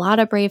done a lot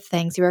of brave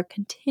things. You are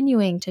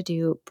continuing to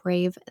do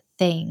brave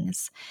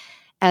things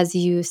as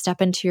you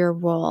step into your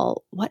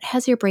role. What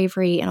has your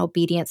bravery and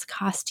obedience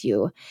cost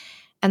you?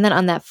 And then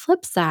on that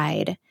flip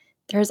side,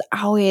 there's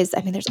always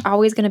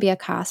going to be a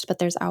cost, but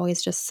there's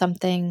always just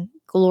something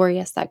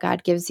glorious that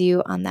God gives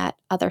you on that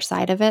other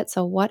side of it.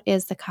 So what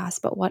is the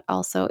cost, but what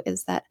also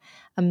is that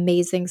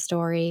amazing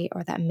story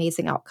or that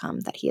amazing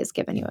outcome that He has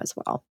given you as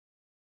well?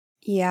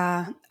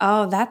 Yeah.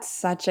 Oh, that's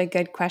such a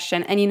good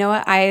question. And you know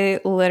what? I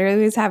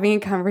literally was having a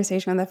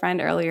conversation with a friend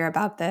earlier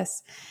about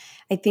this.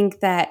 I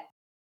think that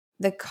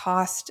the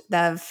cost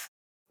of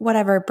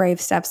whatever brave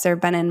steps there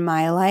have been in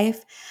my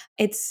life,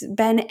 it's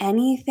been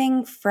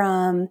anything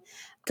from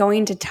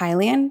going to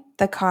Thailand,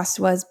 the cost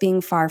was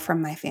being far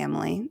from my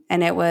family.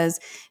 And it was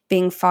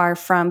being far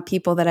from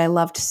people that I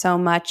loved so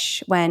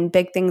much. When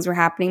big things were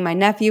happening, my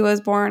nephew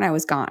was born, I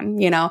was gone,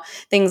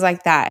 things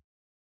like that.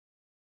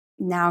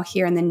 Now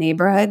here in the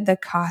neighborhood, the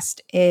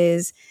cost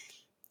is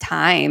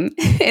time.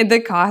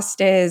 The cost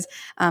is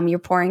you're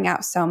pouring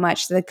out so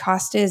much. The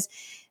cost is,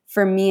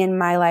 for me in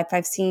my life,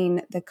 I've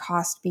seen the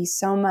cost be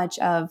so much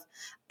of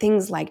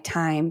things like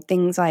time,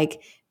 things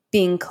like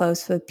being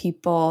close with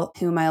people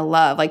whom I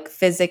love, like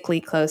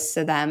physically close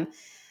to them.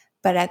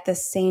 But at the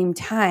same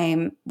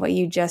time, what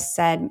you just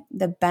said,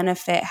 the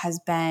benefit has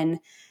been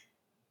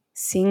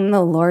seeing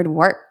the Lord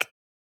work.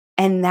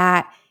 And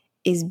that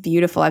is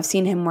beautiful. I've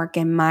seen him work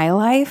in my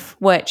life,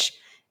 which,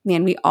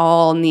 man, we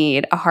all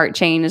need a heart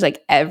change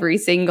like every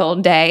single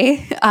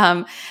day.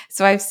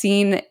 So I've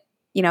seen,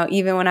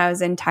 even when I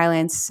was in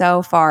Thailand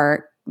so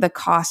far, the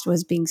cost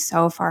was being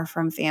so far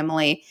from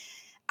family.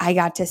 I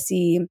got to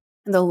see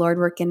the Lord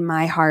work in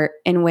my heart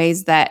in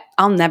ways that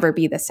I'll never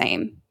be the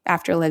same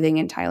after living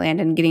in Thailand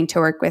and getting to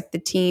work with the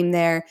team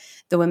there,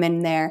 the women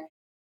there.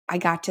 I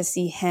got to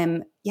see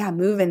him,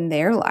 move in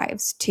their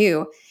lives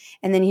too.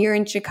 And then here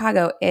in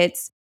Chicago,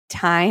 it's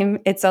time.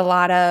 It's a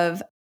lot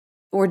of,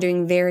 we're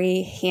doing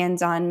very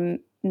hands-on,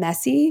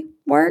 messy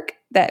work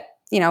that,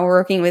 we're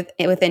working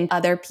within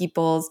other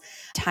people's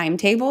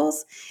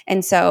timetables.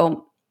 And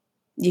so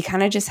you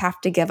kind of just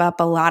have to give up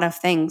a lot of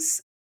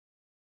things,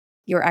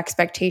 your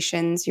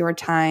expectations, your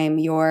time,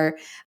 your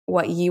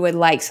what you would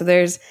like. So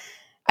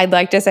I'd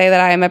like to say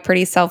that I am a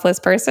pretty selfless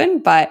person,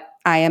 but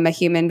I am a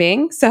human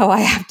being. So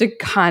I have to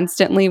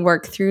constantly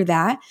work through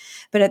that.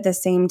 But at the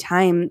same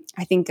time,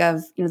 I think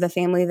of, the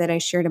family that I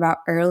shared about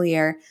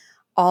earlier,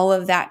 all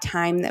of that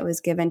time that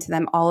was given to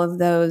them, all of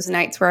those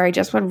nights where I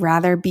just would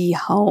rather be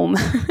home,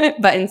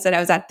 but instead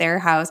I was at their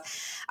house.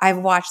 I've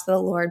watched the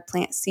Lord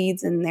plant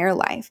seeds in their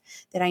life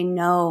that I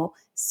know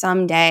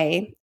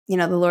someday,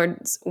 the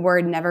Lord's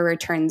word never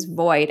returns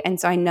void. And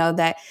so I know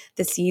that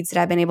the seeds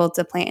that I've been able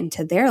to plant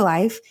into their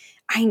life,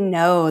 I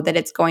know that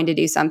it's going to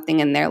do something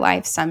in their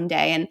life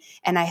someday.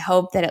 And I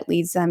hope that it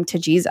leads them to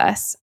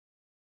Jesus.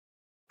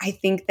 I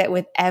think that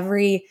with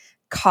every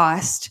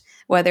cost,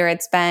 whether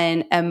it's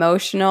been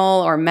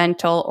emotional or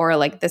mental or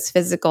like this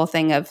physical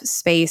thing of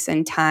space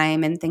and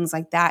time and things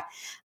like that,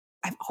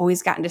 I've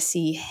always gotten to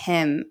see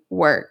him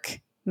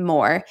work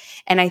more.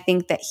 And I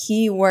think that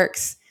he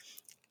works,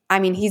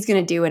 he's going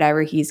to do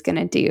whatever he's going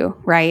to do,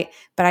 right?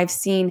 But I've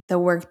seen the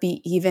work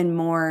be even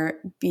more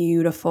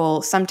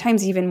beautiful,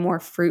 sometimes even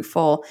more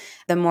fruitful,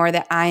 the more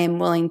that I am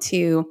willing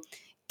to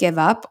give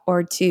up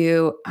or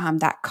to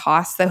that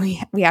cost that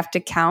we have to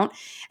count.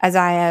 As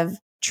I have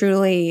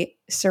truly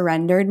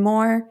surrendered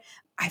more,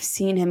 I've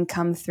seen him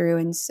come through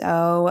in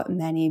so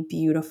many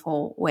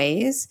beautiful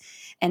ways.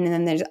 And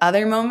then there's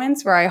other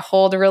moments where I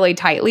hold really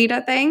tightly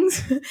to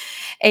things.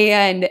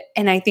 and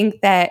I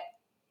think that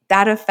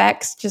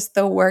affects just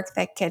the work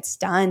that gets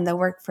done, the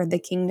work for the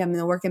kingdom,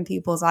 the work in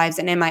people's lives,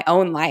 and in my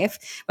own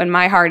life. When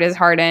my heart is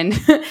hardened,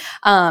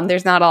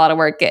 there's not a lot of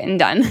work getting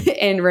done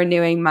in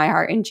renewing my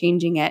heart and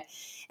changing it.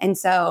 And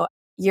so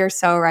you're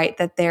so right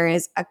that there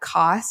is a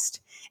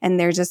cost and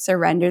there's a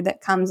surrender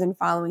that comes in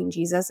following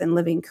Jesus and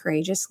living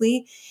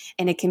courageously.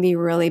 And it can be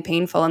really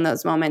painful in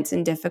those moments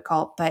and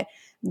difficult, but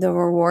the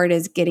reward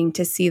is getting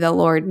to see the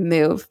Lord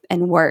move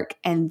and work.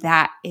 And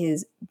that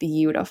is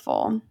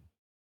beautiful.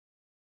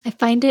 I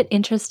find it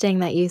interesting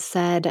that you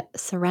said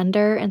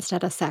surrender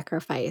instead of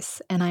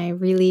sacrifice. And I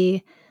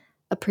really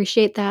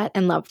appreciate that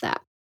and love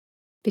that,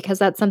 because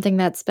that's something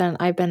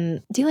I've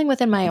been dealing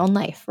with in my own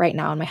life right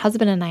now. And my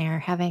husband and I are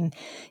having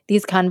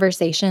these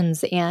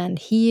conversations, and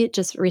he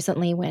just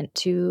recently went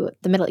to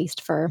the Middle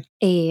East for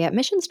a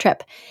missions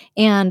trip.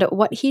 And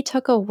what he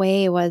took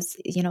away was,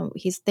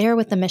 he's there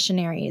with the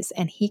missionaries,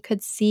 and he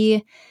could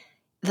see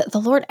that the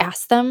Lord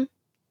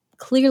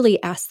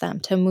clearly asked them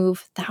to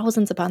move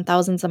thousands upon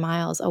thousands of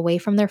miles away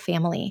from their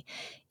family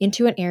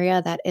into an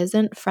area that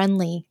isn't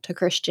friendly to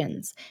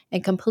Christians,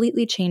 and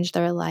completely change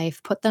their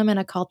life, put them in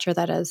a culture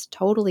that is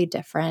totally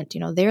different.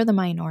 They're the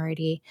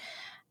minority.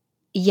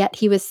 Yet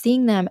he was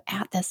seeing them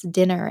at this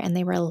dinner, and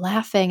they were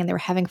laughing and they were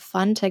having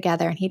fun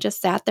together. And he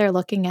just sat there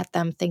looking at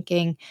them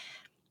thinking,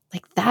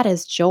 like, that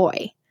is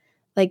joy.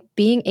 Like,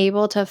 being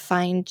able to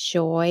find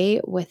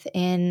joy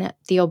within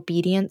the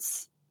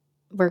obedience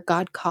where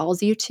God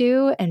calls you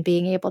to, and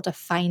being able to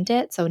find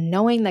it. So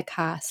knowing the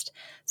cost,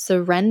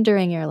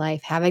 surrendering your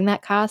life, having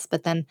that cost,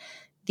 but then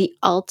the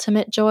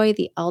ultimate joy,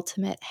 the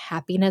ultimate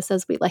happiness,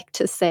 as we like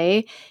to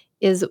say,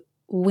 is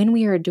when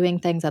we are doing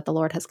things that the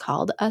Lord has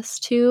called us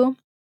to.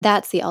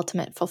 That's the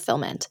ultimate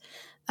fulfillment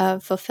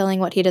of fulfilling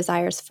what he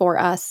desires for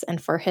us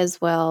and for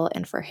his will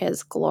and for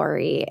his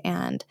glory.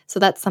 And so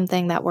that's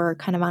something that we're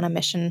kind of on a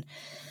mission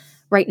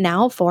right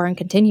now for, and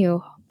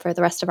continue for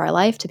the rest of our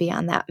life to be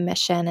on that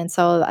mission. And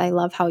so I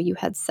love how you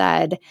had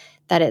said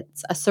that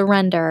it's a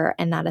surrender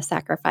and not a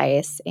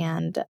sacrifice.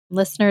 And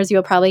listeners,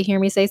 you'll probably hear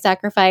me say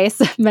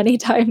sacrifice many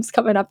times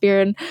coming up here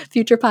in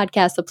future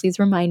podcasts. So please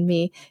remind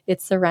me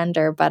it's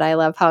surrender. But I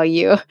love how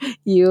you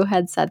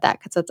had said that,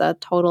 because it's a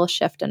total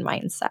shift in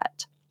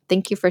mindset.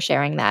 Thank you for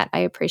sharing that. I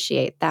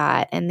appreciate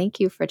that. And thank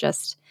you for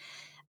just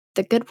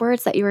the good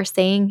words that you were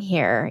saying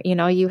here.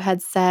 You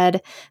had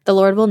said the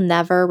Lord will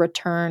never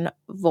return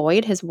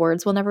void. His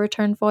words will never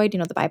return void.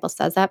 The Bible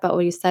says that. But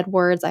when you said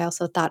words, I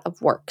also thought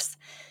of works.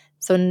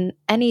 So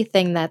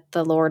anything that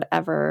the Lord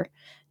ever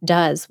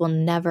does will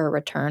never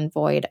return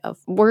void of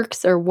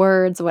works or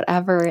words,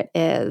 whatever it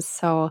is.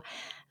 So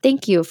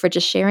thank you for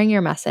just sharing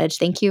your message.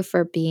 Thank you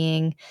for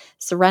being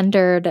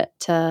surrendered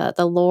to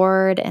the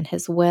Lord and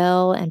His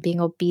will and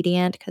being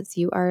obedient, because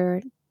you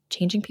are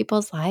changing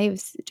people's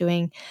lives,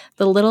 doing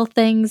the little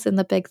things and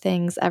the big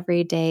things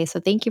every day. So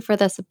thank you for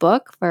this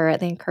book, for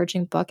the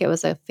encouraging book. It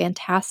was a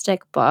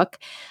fantastic book.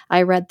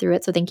 I read through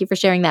it. So thank you for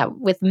sharing that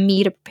with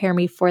me to prepare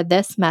me for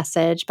this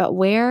message. But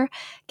where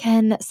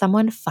can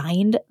someone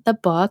find the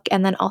book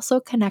and then also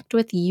connect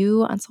with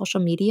you on social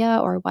media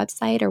or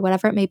website or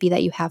whatever it may be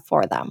that you have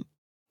for them?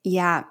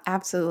 Yeah,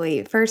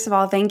 absolutely. First of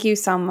all, thank you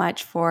so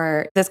much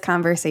for this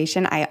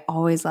conversation. I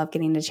always love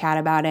getting to chat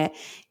about it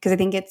because I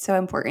think it's so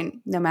important,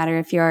 no matter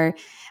if you're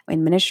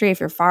in ministry, if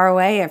you're far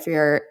away, if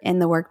you're in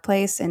the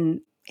workplace.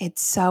 And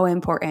it's so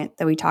important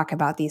that we talk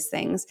about these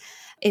things.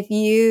 If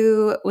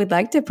you would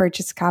like to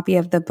purchase a copy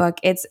of the book,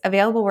 it's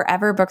available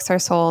wherever books are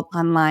sold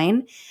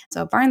online.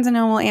 So Barnes &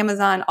 Noble,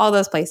 Amazon, all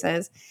those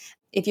places.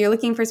 If you're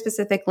looking for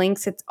specific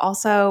links, we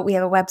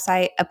have a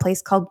website, a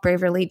place called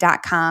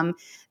braverly.com.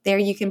 There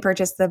you can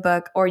purchase the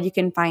book, or you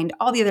can find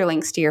all the other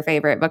links to your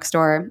favorite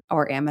bookstore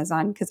or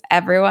Amazon, because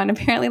everyone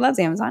apparently loves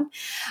Amazon.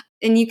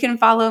 And you can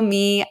follow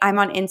me. I'm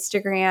on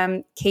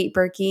Instagram, Kate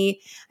Berkey.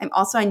 I'm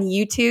also on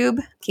YouTube,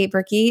 Kate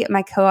Berkey.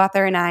 My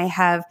co-author and I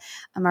have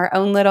our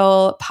own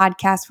little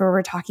podcast where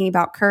we're talking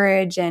about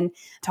courage and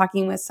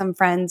talking with some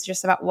friends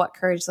just about what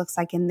courage looks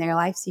like in their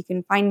life. So you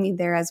can find me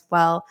there as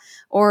well,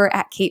 or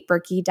at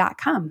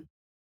kateberkey.com.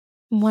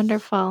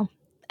 Wonderful.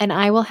 And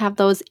I will have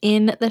those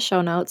in the show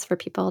notes for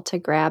people to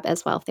grab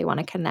as well if they want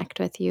to connect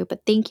with you.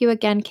 But thank you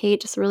again, Kate.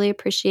 Just really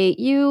appreciate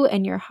you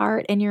and your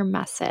heart and your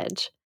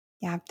message.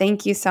 Yeah,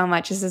 thank you so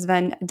much. This has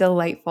been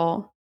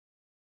delightful.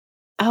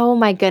 Oh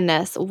my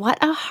goodness. What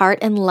a heart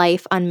and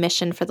life on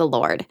mission for the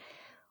Lord.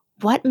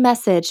 What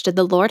message did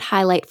the Lord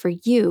highlight for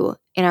you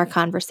in our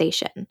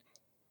conversation?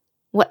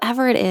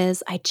 Whatever it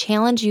is, I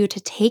challenge you to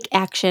take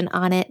action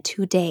on it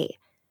today.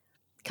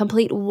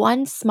 Complete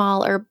one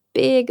small or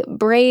big,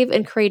 brave,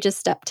 and courageous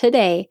step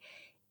today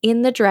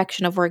in the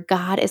direction of where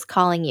God is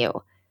calling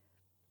you.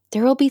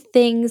 There will be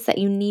things that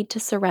you need to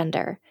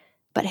surrender,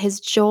 but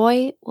His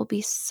joy will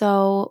be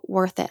so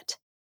worth it.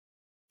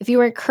 If you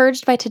were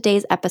encouraged by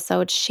today's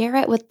episode, share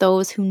it with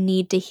those who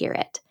need to hear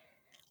it.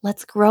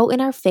 Let's grow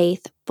in our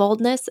faith,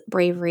 boldness,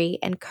 bravery,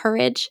 and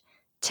courage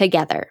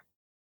together.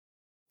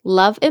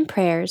 Love and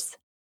prayers,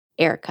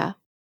 Erica.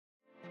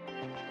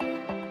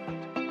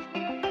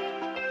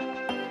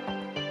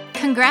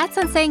 Congrats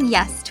on saying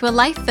yes to a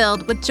life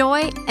filled with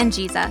joy and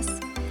Jesus.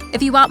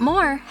 If you want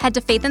more, head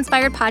to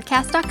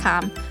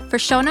faithinspiredpodcast.com for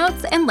show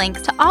notes and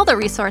links to all the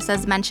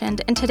resources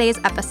mentioned in today's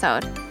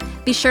episode.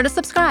 Be sure to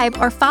subscribe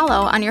or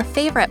follow on your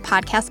favorite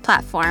podcast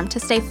platform to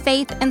stay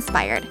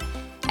faith-inspired.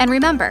 And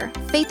remember,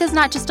 faith is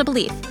not just a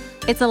belief,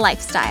 it's a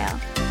lifestyle.